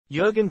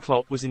Jurgen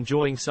Klopp was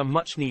enjoying some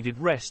much-needed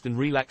rest and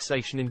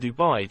relaxation in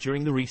Dubai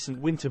during the recent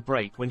winter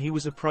break when he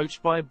was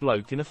approached by a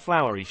bloke in a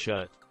flowery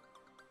shirt.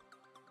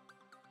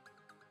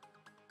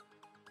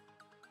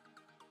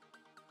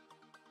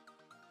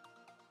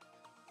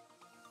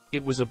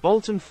 It was a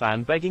Bolton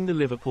fan begging the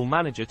Liverpool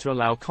manager to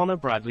allow Conor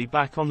Bradley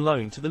back on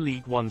loan to the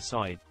League One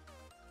side.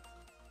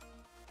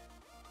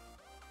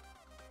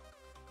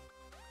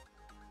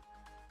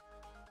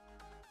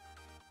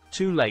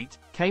 Too late,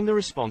 came the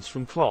response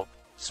from Klopp,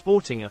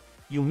 sporting a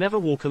 "you'll never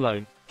walk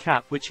alone"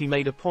 cap which he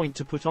made a point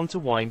to put on to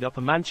wind up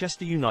a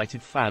Manchester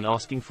United fan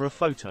asking for a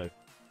photo.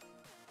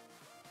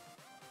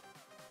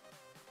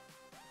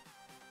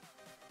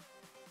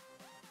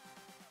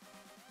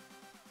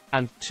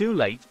 And "too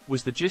late"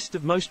 was the gist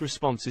of most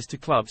responses to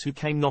clubs who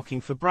came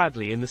knocking for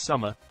Bradley in the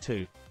summer,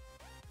 too.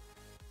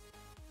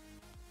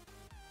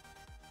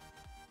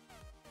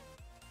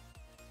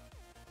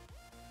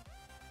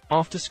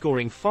 After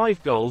scoring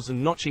 5 goals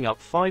and notching up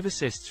 5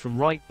 assists from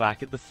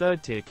right-back at the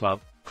third-tier club,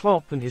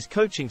 Klopp and his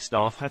coaching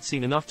staff had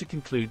seen enough to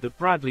conclude that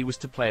Bradley was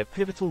to play a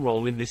pivotal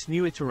role in this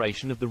new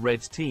iteration of the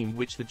Reds team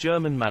which the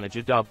German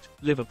manager dubbed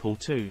Liverpool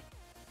 2.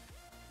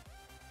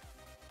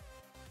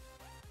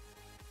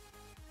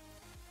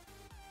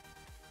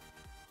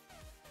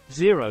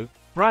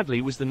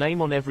 Bradley was the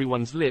name on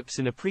everyone's lips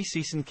in a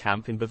pre-season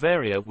camp in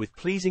Bavaria with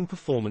pleasing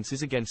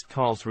performances against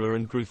Karlsruhe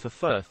and Greuther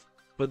Fürth,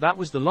 but that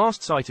was the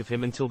last sight of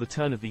him until the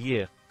turn of the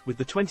year, with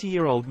the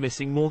 20-year-old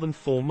missing more than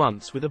 4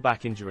 months with a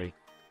back injury.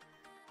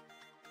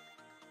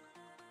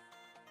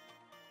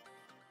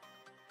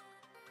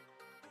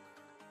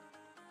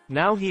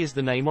 Now he is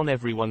the name on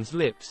everyone's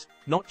lips,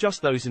 not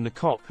just those in the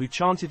Kop who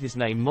chanted his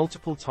name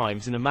multiple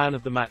times in a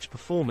man-of-the-match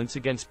performance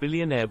against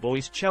billionaire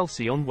boys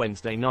Chelsea on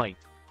Wednesday night.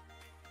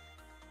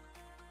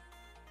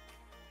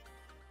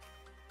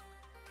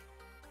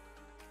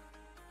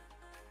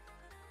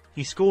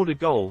 He scored a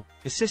goal,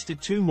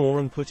 assisted 2 more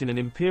and put in an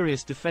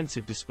imperious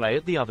defensive display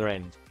at the other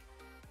end.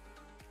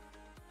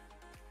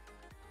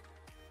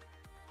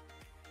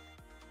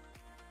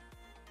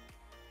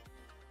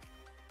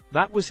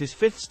 That was his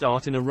 5th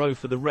start in a row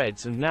for the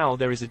Reds, and now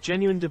there is a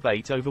genuine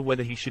debate over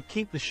whether he should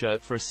keep the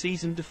shirt for a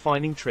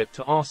season-defining trip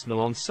to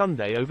Arsenal on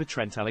Sunday over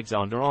Trent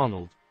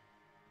Alexander-Arnold.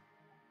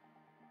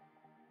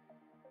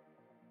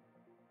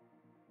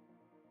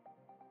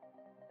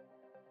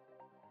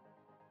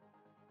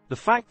 The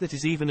fact that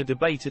is even a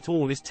debate at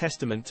all is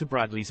testament to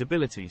Bradley's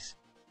abilities.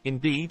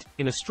 Indeed,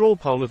 in a straw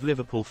poll of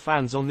Liverpool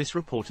fans on this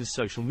reporter's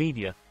social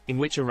media, in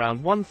which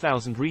around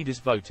 1,000 readers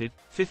voted,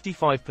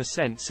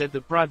 55% said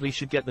that Bradley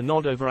should get the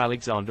nod over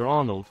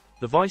Alexander-Arnold,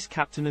 the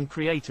vice-captain and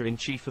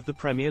creator-in-chief of the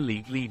Premier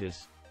League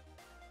leaders.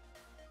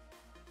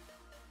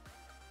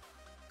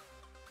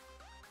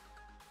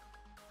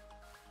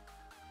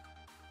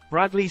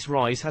 Bradley's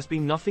rise has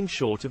been nothing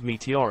short of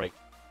meteoric.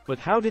 But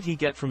how did he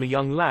get from a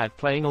young lad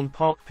playing on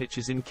park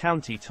pitches in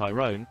County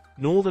Tyrone,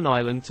 Northern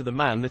Ireland to the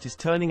man that is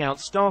turning out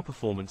star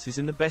performances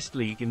in the best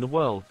league in the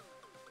world?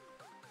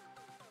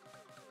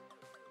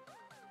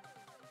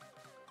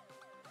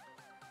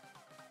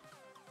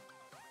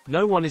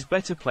 No one is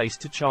better placed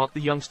to chart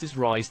the youngster's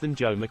rise than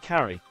Joe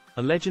McCarry,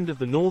 a legend of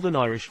the Northern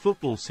Irish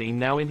football scene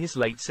now in his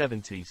late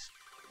 70s.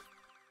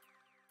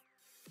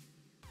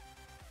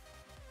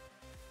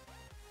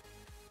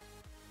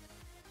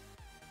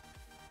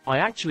 I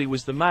actually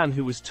was the man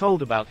who was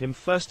told about him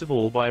first of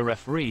all by a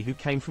referee who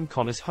came from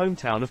Conor's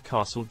hometown of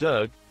Castle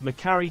Derg,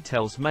 McCarry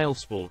tells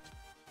Mailsport.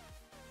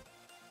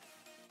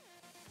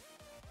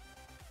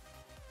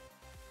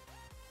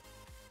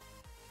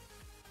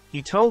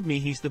 He told me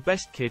he's the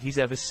best kid he's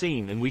ever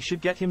seen and we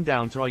should get him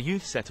down to our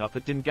youth setup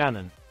at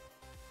Dungannon.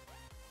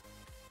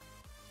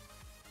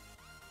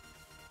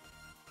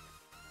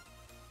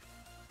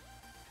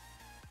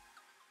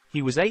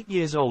 He was 8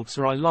 years old,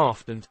 so I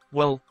laughed and,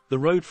 well, the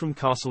road from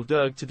Castle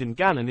Derg to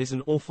Dungannon is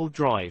an awful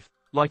drive,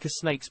 like a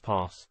snake's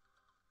pass.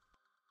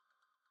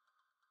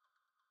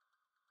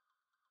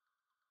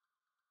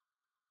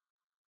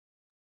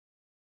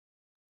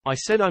 I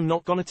said I'm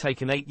not gonna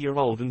take an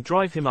 8-year-old and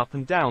drive him up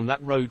and down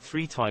that road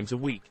 3 times a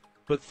week,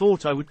 but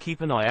thought I would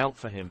keep an eye out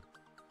for him.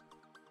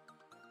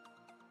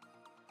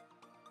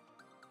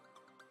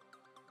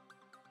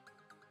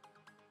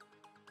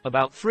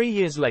 About 3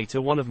 years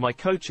later one of my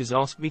coaches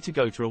asked me to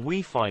go to a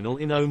wee final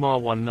in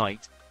Omagh one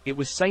night. It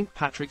was St.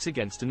 Patrick's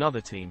against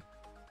another team.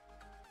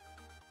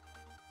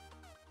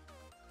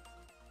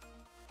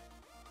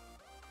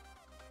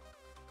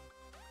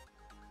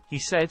 He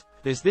said,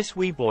 "There's this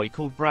wee boy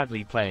called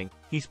Bradley playing,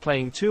 he's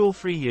playing 2 or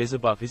 3 years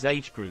above his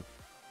age group."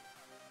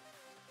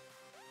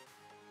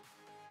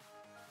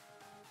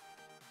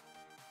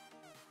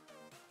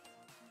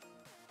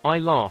 I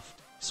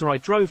laughed, so I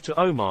drove to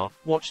Omagh,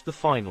 watched the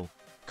final.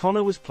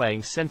 Conor was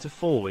playing centre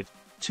forward,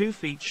 2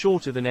 feet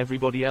shorter than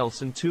everybody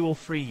else and 2 or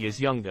 3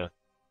 years younger.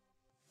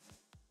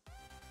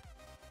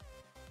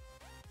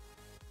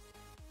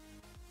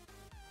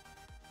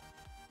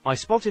 I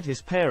spotted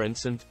his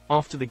parents and,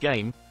 after the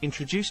game,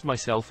 introduced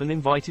myself and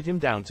invited him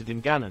down to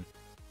Dungannon.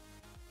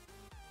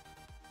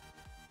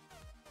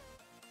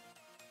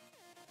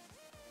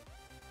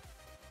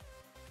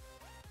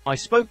 I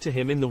spoke to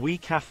him in the wee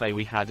cafe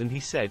we had and he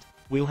said,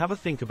 "We'll have a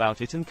think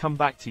about it and come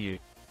back to you."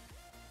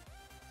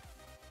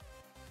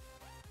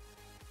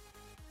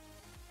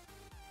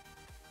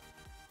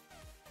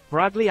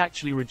 Bradley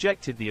actually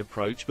rejected the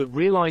approach but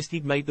realized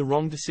he'd made the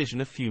wrong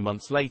decision a few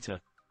months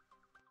later.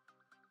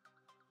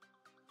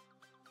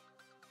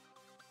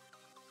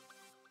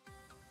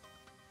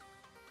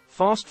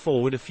 Fast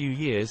forward a few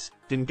years,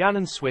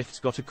 Dungannon Swifts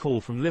got a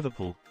call from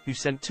Liverpool, who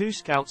sent 2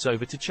 scouts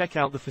over to check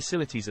out the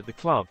facilities at the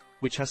club,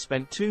 which has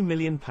spent £2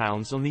 million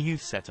on the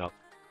youth setup.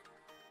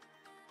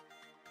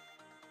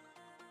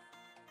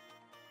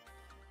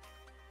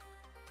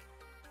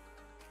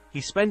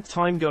 He spent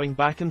time going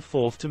back and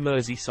forth to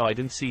Merseyside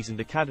and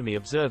seasoned academy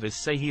observers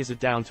say he is a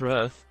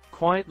down-to-earth,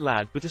 quiet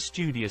lad but a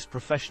studious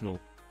professional.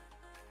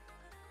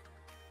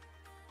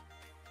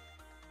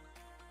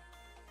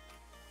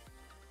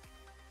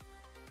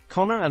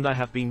 Conor and I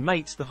have been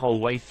mates the whole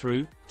way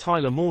through,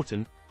 Tyler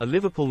Morton, a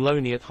Liverpool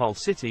loanee at Hull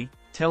City,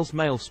 tells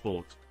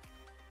Mailsport.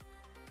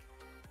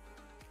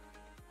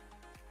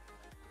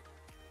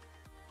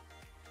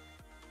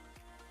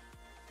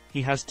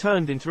 He has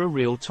turned into a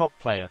real top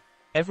player.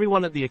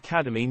 Everyone at the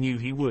academy knew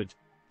he would.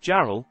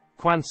 Jarrell,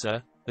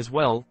 Quansah, as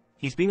well,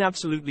 he's been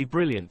absolutely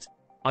brilliant.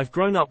 I've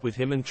grown up with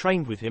him and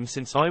trained with him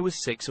since I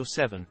was 6 or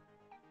 7.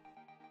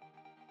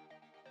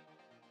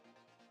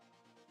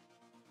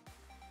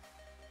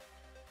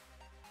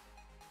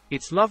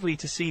 It's lovely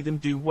to see them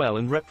do well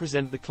and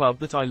represent the club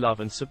that I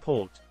love and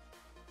support.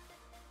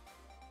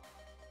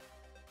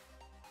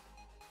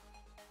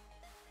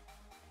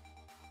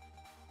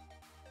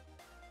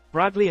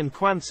 Bradley and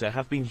Quansah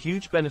have been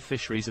huge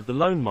beneficiaries of the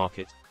loan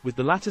market, with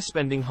the latter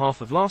spending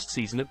half of last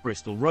season at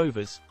Bristol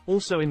Rovers,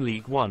 also in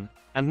League One,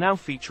 and now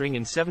featuring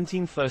in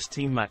 17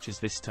 first-team matches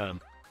this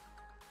term.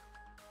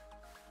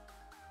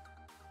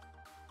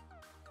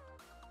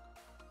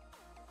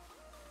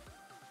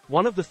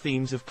 One of the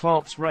themes of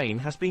Klopp's reign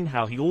has been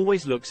how he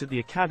always looks at the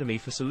academy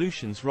for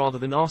solutions rather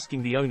than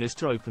asking the owners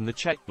to open the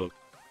checkbook.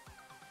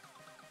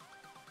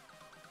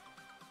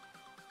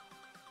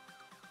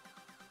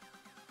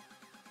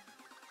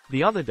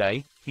 The other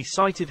day, he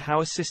cited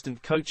how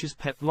assistant coaches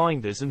Pep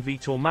Lijnders and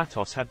Vitor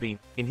Matos had been,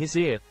 in his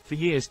ear, for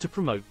years to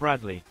promote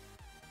Bradley.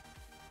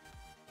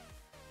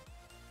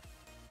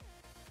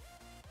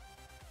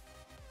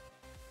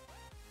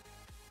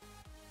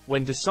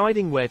 When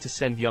deciding where to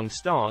send young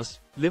stars,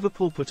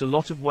 Liverpool put a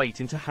lot of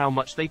weight into how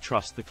much they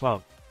trust the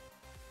club.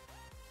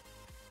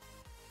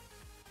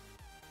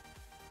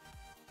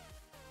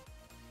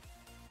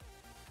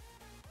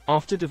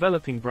 After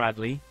developing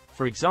Bradley,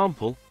 for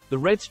example, the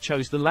Reds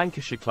chose the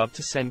Lancashire club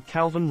to send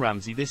Calvin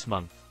Ramsey this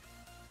month.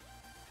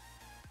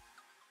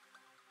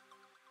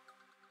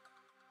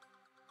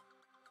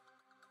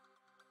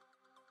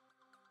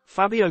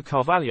 Fabio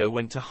Carvalho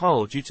went to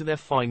Hull due to their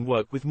fine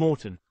work with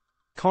Morton.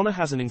 Conor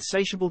has an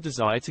insatiable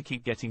desire to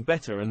keep getting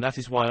better, and that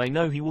is why I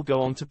know he will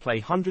go on to play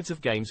hundreds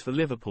of games for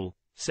Liverpool,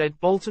 said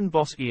Bolton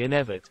boss Ian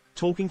Evatt,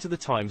 talking to The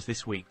Times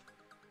this week.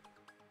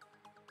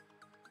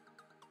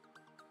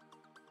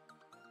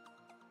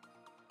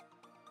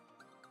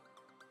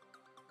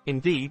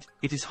 Indeed,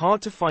 it is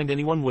hard to find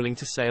anyone willing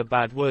to say a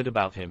bad word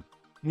about him.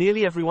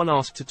 Nearly everyone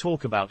asked to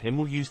talk about him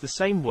will use the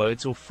same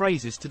words or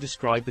phrases to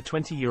describe the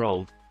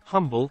 20-year-old,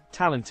 humble,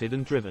 talented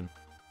and driven.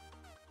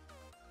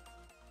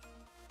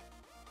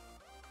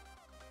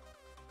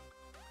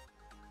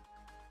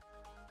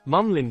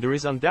 Mum Linda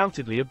is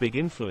undoubtedly a big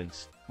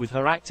influence, with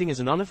her acting as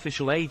an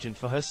unofficial agent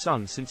for her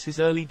son since his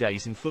early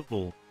days in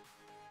football.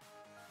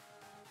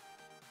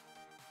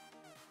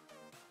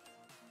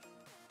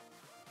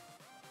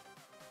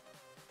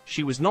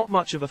 She was not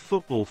much of a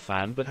football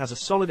fan but has a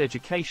solid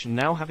education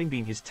now, having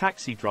been his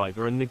taxi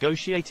driver and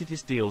negotiated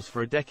his deals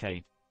for a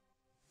decade.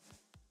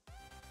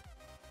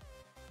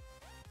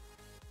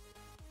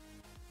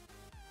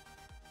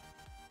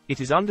 It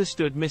is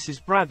understood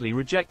Mrs. Bradley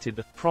rejected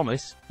the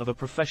promise of a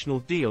professional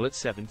deal at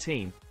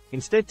 17,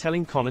 instead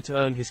telling Conor to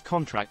earn his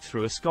contract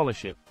through a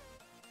scholarship.